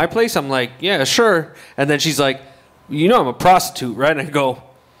back to my place?" I'm like, "Yeah, sure." And then she's like, "You know I'm a prostitute, right?" And I go,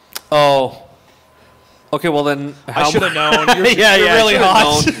 "Oh, okay. Well then, I should have known. You're, yeah, you're yeah, really I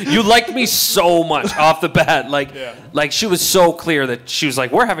hot. should've known. You liked me so much off the bat. Like she was so clear that she was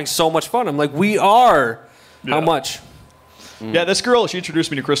like, "We're having so much fun." I'm like, "We are." How much? Yeah, this girl, she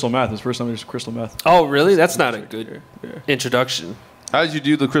introduced me to crystal meth. It was the first time I used crystal meth. Oh, really? That's not a good introduction. How did you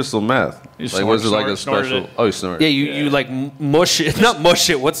do the crystal meth? Like, was it like a special? Oh, you snorted. Yeah, you like mush it. Not mush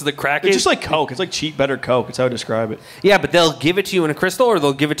it. What's the crack? It's just like Coke. It's like cheap, better Coke. It's how I describe it. Yeah, but they'll give it to you in a crystal, or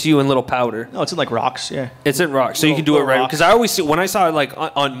they'll give it to you in little powder. No, it's in like rocks. Yeah, it's in rocks, so you can do it right. rocks. Because I always see when I saw it like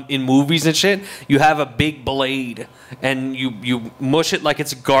on in movies and shit, you have a big blade and you mush it like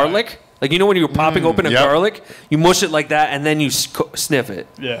it's garlic. Like, you know when you're popping open a garlic, you mush it like that, and then you sniff it.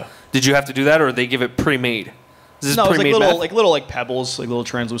 Yeah. Did you have to do that, or they give it pre-made? Is this No, it's pre-made like little pebbles, like little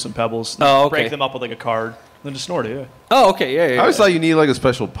translucent pebbles. Oh, okay. Break them up with like a card, then just snort it. Yeah. Oh, okay, yeah. I always thought you need like a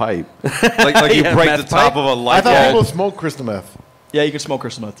special pipe, like you Yeah, break meth the top pipe. of a light. I thought bulb. people smoke crystal meth. Yeah, you can smoke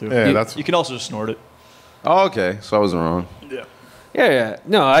crystal meth too. Yeah, that's. You can also just snort it. Oh, okay. So I wasn't wrong. Yeah. Yeah.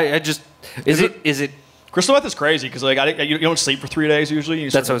 No, I just is it crystal meth is crazy because like you don't sleep for 3 days usually.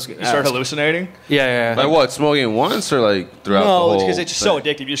 You That's start, what I was gonna you start ask. hallucinating. Yeah. Like what? Smoking once or like throughout the No, whole? it's because it's just so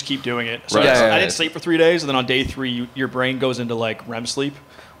thing? addictive. You just keep doing it. So Right. I didn't sleep for 3 days, and then on day 3, your brain goes into like REM sleep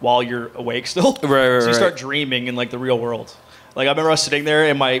while you're awake still. Right. So you start dreaming in like the real world. Like I remember I was sitting there,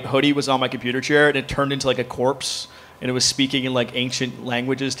 and my hoodie was on my computer chair, and it turned into like a corpse. And it was speaking in like ancient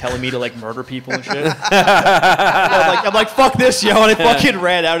languages, telling me to like murder people and shit. I'm like, fuck this, yo! And I fucking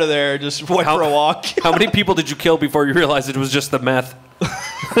ran out of there, just went for a walk. How many people did you kill before you realized it was just the meth?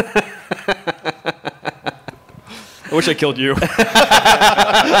 I wish I killed you.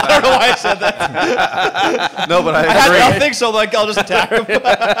 I don't know why I said that. No, but I had agree. nothing, so like I'll just attack him.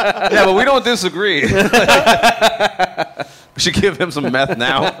 Yeah, but we don't disagree. We should give him some meth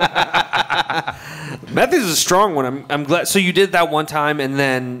now. Meth is a strong one. I'm glad. So you did that one time, and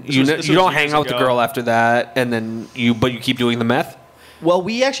then you This you was don't hang years out with the ago. girl after that, and then you keep doing the meth. Well,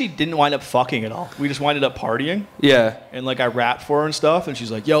 we actually didn't wind up fucking at all. We just winded up partying. Yeah. And like I rapped for her and stuff, and she's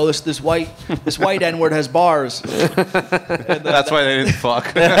like, "Yo, this white N-word has bars." That's why they didn't fuck.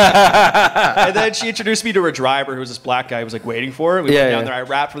 And then she introduced me to her driver, who was this black guy who was like waiting for her. We went down there. I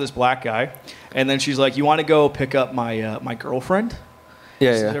rapped for this black guy, and then she's like, "You want to go pick up my my girlfriend?"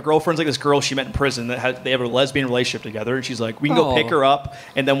 Yeah. Her girlfriend's like this girl she met in prison that they have a lesbian relationship together, and she's like, "We can go Oh. pick her up,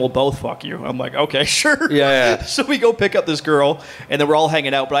 and then we'll both fuck you." I'm like, "Okay, sure." Yeah. So we go pick up this girl, and then we're all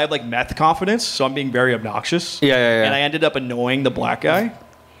hanging out. But I have like meth confidence, so I'm being very obnoxious. Yeah. And I ended up annoying the black guy.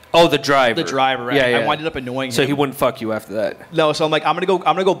 Oh, the driver. The driver, right? Yeah. I ended up annoying him. So he wouldn't fuck you after that. No, so I'm like, I'm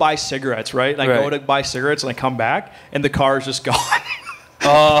gonna go buy cigarettes, right? And I go Right. to buy cigarettes, and I come back, and the car is just gone.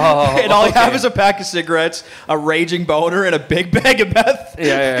 And all I have is a pack of cigarettes, a raging boner, and a big bag of meth.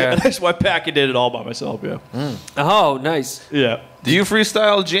 Yeah. And I just went back and did it all by myself. Yeah. Oh, nice. Yeah. Do you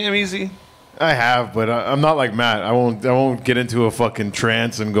freestyle jam easy? I have, but I'm not like Matt. I won't get into a fucking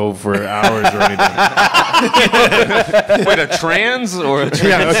trance and go for hours or anything. Wait, a trans or a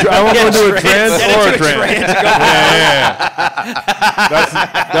trans? Yeah, I won't go into a trance or a trance. Yeah.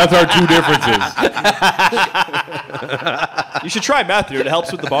 That's our two differences. You should try meth, dude. It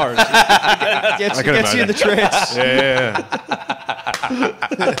helps with the bars. It gets you in the trance. Yeah.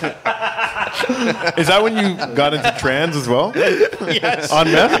 Is that when you got into trance as well? Yes. On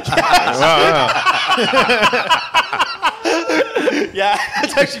meth? Yes. Wow. Yeah,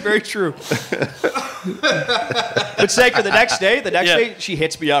 that's actually very true. But Saker, the next day, she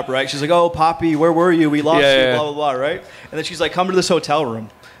hits me up, right? She's like, "Oh, Poppy, where were you? We lost you, blah, blah, blah," right? And then she's like, "Come to this hotel room.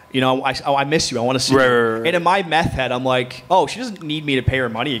 You know, I miss you. I want to see you." Right. And in my meth head, I'm like, oh, she doesn't need me to pay her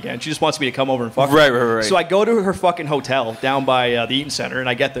money again. She just wants me to come over and fuck her. Right. So I go to her fucking hotel down by the Eaton Center, and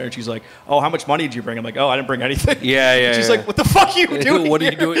I get there, and she's like, "Oh, how much money did you bring?" I'm like, "Oh, I didn't bring anything." Yeah. And she's like, "What the fuck are you doing? What are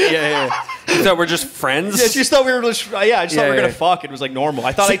you doing?" Yeah. You thought we're just friends? Yeah, she just thought we were just, I just thought we were gonna fuck. It was like normal.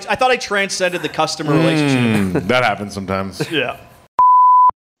 I thought I transcended the customer relationship. That happens sometimes. Yeah.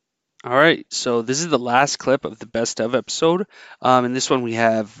 All right, so this is the last clip of the best of episode. In this one, we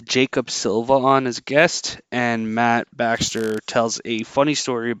have Jacob Silva on as a guest, and Matt Baxter tells a funny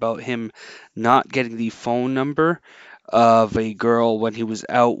story about him not getting the phone number of a girl when he was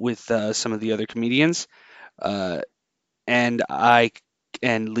out with some of the other comedians. And I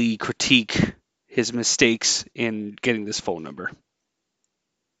and Lee critique his mistakes in getting this phone number.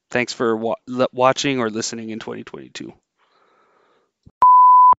 Thanks for watching or listening in 2022.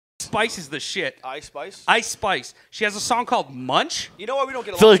 Spice is the shit. Ice Spice? Ice Spice. She has a song called Munch. You know why we don't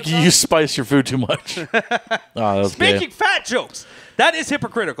get I feel like you spice your food too much. Making fat jokes. That is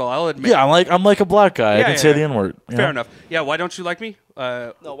hypocritical, I'll admit. Yeah, I'm like a black guy. I can say the N-word. Fair enough. Yeah, why don't you like me?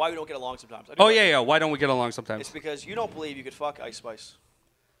 No, why we don't get along sometimes. Why don't we get along sometimes? It's because you don't believe you could fuck Ice Spice.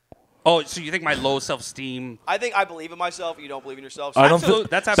 Oh, so you think my low self-esteem? I think I believe in myself, and you don't believe in yourself. I don't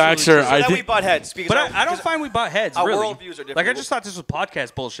That's absolutely Baxter, true. So then we butt heads. But I don't find we butt heads, our really. worldviews are different. Like, I just thought this was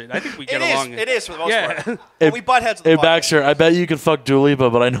podcast bullshit. I think we get along. It is, for the most part. Hey, we butt heads. Hey, Baxter, I bet you could fuck Dua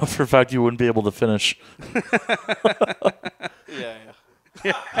Lipa, but I know for a fact you wouldn't be able to finish. Yeah.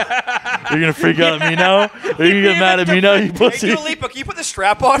 You're going to freak out at me now? Are you going to get mad at me now, you pussy? Hey, Dua Lipa, can you put the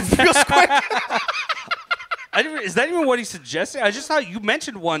strap on real quick? Is that even what he suggested? I just thought you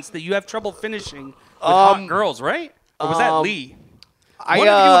mentioned once that you have trouble finishing with hot girls, right? Or was that Lee? One of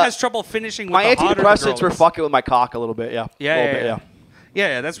you has trouble finishing with my the hotter antidepressants were girls. fucking with my cock a little bit, yeah.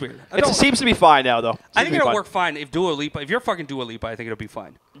 Yeah, that's weird. It seems to be fine now, though. I think it'll work fine if you're fucking Dua Lipa, I think it'll be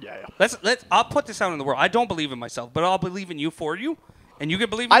fine. Yeah. I'll put this out in the world. I don't believe in myself, but I'll believe in you for you. And you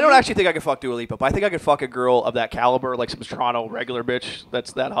can believe in I don't me? actually think I could fuck Dua Lipa, but I think I could fuck a girl of that caliber, like some Toronto regular bitch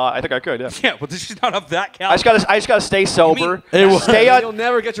that's that hot. I think I could, yeah. Yeah, well, she's not of that caliber. I just gotta stay sober. You'll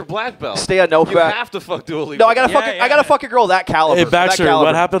never get your black belt. Stay on no fat. You have to fuck Dua Lipa. No, I gotta fuck a girl that caliber. Hey, Baxter, that caliber.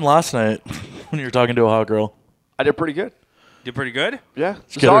 what happened last night when you were talking to a hot girl? I did pretty good. Did pretty good? Yeah.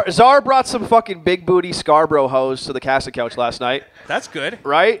 Get her. Czar brought some fucking big booty Scarborough hoes to the casting couch last night. That's good.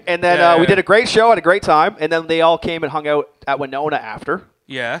 Right? And then we did a great show, had a great time, and then they all came and hung out at Winona after.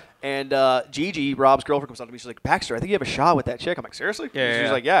 Yeah. And Gigi, Rob's girlfriend, comes up to me. She's like, "Baxter, I think you have a shot with that chick." I'm like, "Seriously?" Yeah.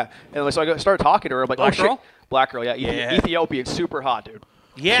 She's like, "Yeah." And so I started talking to her. I'm like, Black "Oh, girl? shit." Black girl, yeah. Ethiopian, super hot, dude.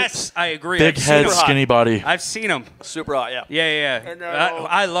 Yes, I agree. Big head, skinny body. I've seen him. Super hot, yeah. Yeah. And,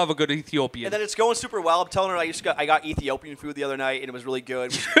 I love a good Ethiopian. And then it's going super well. I'm telling her I got Ethiopian food the other night, and it was really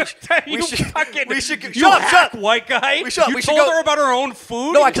good. You fucking shut hack up. white guy. We You told her about her own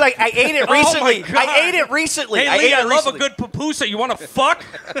food? No, because I ate it recently. Oh my God. I ate it recently. Hey, I Lee, ate it I love a recently. good pupusa. You want to fuck?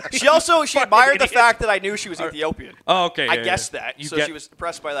 She admired the fact that I knew she was Ethiopian. Oh, okay. I guessed that, so she was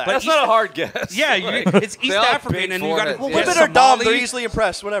impressed by that. That's not a hard guess. Yeah, it's East They all African, big and for you got it. to. Well, women are dumb. They're easily impressed.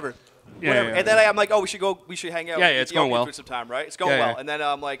 Whatever. Yeah. And then I'm like, "Oh, we should hang out." Yeah, with it's going Ethiopian well. for some time, right? It's going Yeah, well. yeah. And then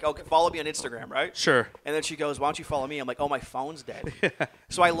I'm like, "Okay, follow me on Instagram, right?" Sure. And then she goes, "Why don't you follow me?" I'm like, "Oh, my phone's dead."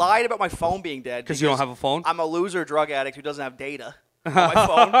 So I lied about my phone being dead Because you don't have a phone? I'm a loser drug addict who doesn't have data on my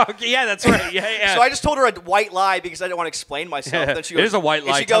phone. Okay, yeah, that's right. Yeah. So I just told her a white lie because I didn't want to explain myself. Yeah. Then she It goes, is a white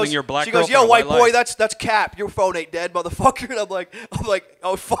and lie she telling goes, your black She goes, girlfriend "Yo, a white white boy, lie." that's Cap. Your phone ain't dead, motherfucker." And I'm like,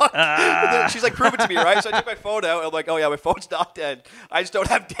 "Oh fuck." And then she's like, "Prove it to me, right?" So I took my phone out. I'm like, "Oh yeah, my phone's not dead. I just don't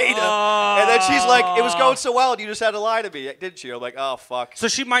have data." And then she's like, "It was going so well, and you just had to lie to me, didn't you?" I'm like, "Oh fuck." So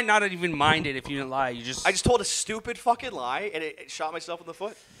she might not have even minded if you didn't lie. I just told a stupid fucking lie, and it shot myself in the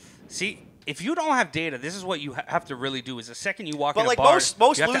foot. See, if you don't have data, this is what you have to really do. Is the second you walk But in like a bar,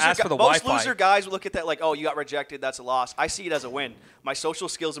 most you have to ask for the most Wi-Fi. loser guys would look at that like, oh, you got rejected, that's a loss. I see it as a win. My social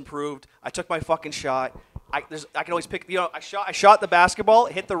skills improved. I took my fucking shot. I can always pick. I shot the basketball,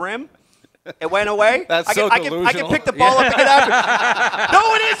 it hit the rim. It went away. That's I can delusional. pick the ball up and get after.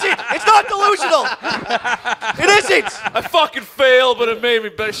 No, it isn't. It's not delusional. It isn't. I fucking failed, but it made me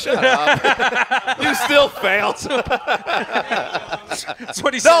better. Shut up. You still failed. That's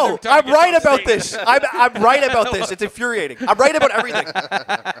what he said. No, I'm right about this. I'm right about this. It's infuriating. I'm right about everything.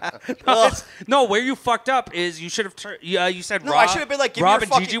 No, where you fucked up is you should have. You said No, Rob, I should have been like, give Rob me your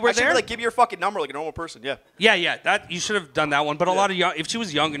and fucking. Gigi were I should there. have been like, give me your fucking number like a normal person. Yeah. Yeah. That you should have done that one. But a lot of young, if she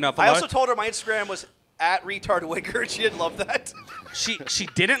was young enough, I also told her my Instagram was @retardwigger, and she didn't love that. She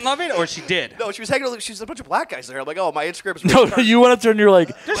didn't love it, or she did. No, she was hanging with. She's a bunch of black guys there. I'm like, oh, my Instagram's. No, retard. you went up there and you're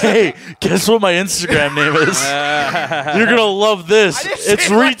like, hey, guess what my Instagram name is? You're going to love this. It's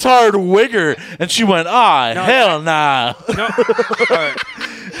Retard Wigger. And she went, hell nah. No. All right.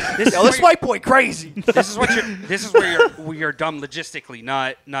 This white boy crazy. This is where you're dumb logistically,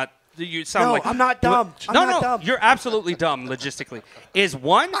 not. You sound No, like I'm not dumb. I'm not dumb. You're absolutely dumb logistically. Is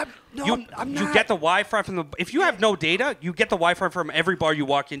one you get the Wi-Fi from the. If you have no data, you get the Wi-Fi from every bar you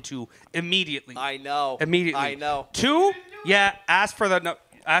walk into immediately. I know. Immediately. I know. Two, ask for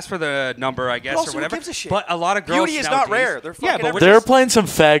the number, I guess, also, or whatever. who gives a shit? But a lot of girls Beauty is nowadays, not rare. They're fucking but They're playing some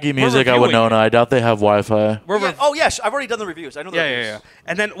faggy music I would reviewing know. I doubt they have Wi-Fi. Oh yes, I've already done the reviews. I know the reviews. Yeah.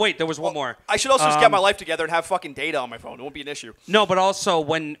 And then wait, there was one more. I should also just get my life together and have fucking data on my phone. It won't be an issue. No, but also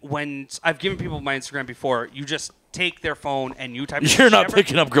when I've given people my Instagram before, you just take their phone and you type. You're not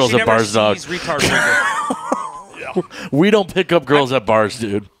picking up girls at bars, dog. Retard Wigger. We don't pick up girls at bars,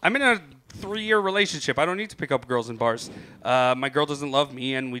 dude. I'm in a 3-year relationship. I don't need to pick up girls in bars. My girl doesn't love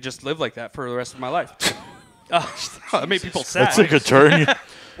me, and we just live like that for the rest of my life. That made people sad. That took a turn.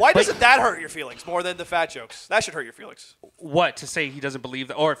 Why doesn't that hurt your feelings more than the fat jokes? That should hurt your feelings. What, to say he doesn't believe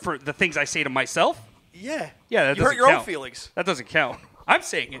that, or for the things I say to myself? Yeah. Yeah, that you hurt doesn't your own count. feelings. That doesn't count. I'm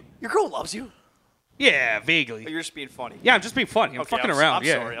saying it. Your girl loves you. Yeah, vaguely. You're just being funny. Yeah, I'm just being funny. I'm Okay, fucking I'm around.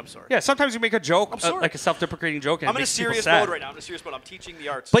 sorry. Yeah, sometimes you make a joke, I'm sorry. like a self-deprecating joke, and I'm it in a makes people serious sad. mode right now. I'm in a serious mode. I'm teaching the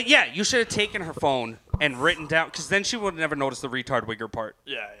arts. But yeah, you should have taken her phone and written down, because then she would never notice the retard wigger part.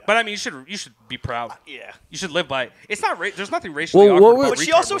 Yeah. But I mean, you should be proud. Yeah. You should live by it. It's not. There's nothing racially awkward about But she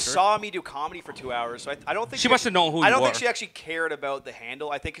retard also wigger. saw me do comedy for 2 hours, so I don't think She must have known who I you don't think were. she actually cared about the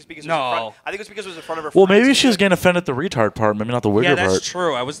handle. I think it's because it No. was in front. I think it's because it was in front of her. Well, friends. maybe she was getting offended at the retard part, maybe not the wigger Yeah, that's part.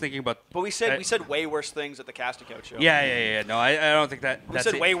 true. I was thinking about. But we said way worse things at the casting couch show. Yeah. No, I don't think that. We that's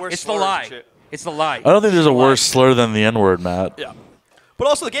said it. way worse It's the slurs lie. and shit. It's the lie. I don't think there's a worse slur than the N-word, Matt. Yeah. But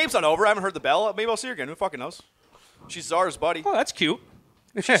also, the game's not over. I haven't heard the bell. Maybe I'll see her again. Who fucking knows? She's Czar's buddy. Oh, that's cute.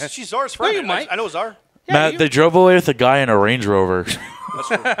 She's Czar's friend. you might. I know Czar. Matt, they drove away with a guy in a Range Rover. That's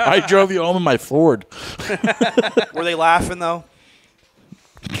true. I drove you home in my Ford. Were they laughing though?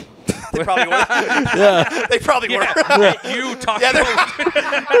 They probably were. Yeah. They probably were. You talk. Yeah,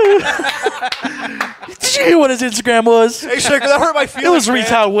 Did you hear what his Instagram was? Hey, Shaker, that hurt my feelings. It was man.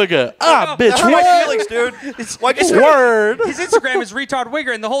 retard wigger. That Bitch, hurt what? my feelings, dude. Why'd you say Word. His Instagram is retard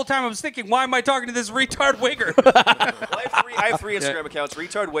wigger, and the whole time I was thinking, why am I talking to this retard wigger? I have three Instagram accounts: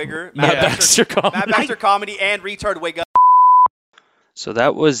 Retard Wigger, Matt Baxter Comedy. Matt Baxter Comedy, and Retard Wigger. So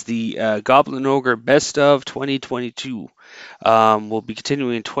that was the Goblin Ogre Best of 2022. We'll be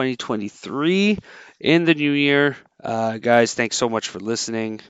continuing in 2023 in the new year. Guys, thanks so much for listening.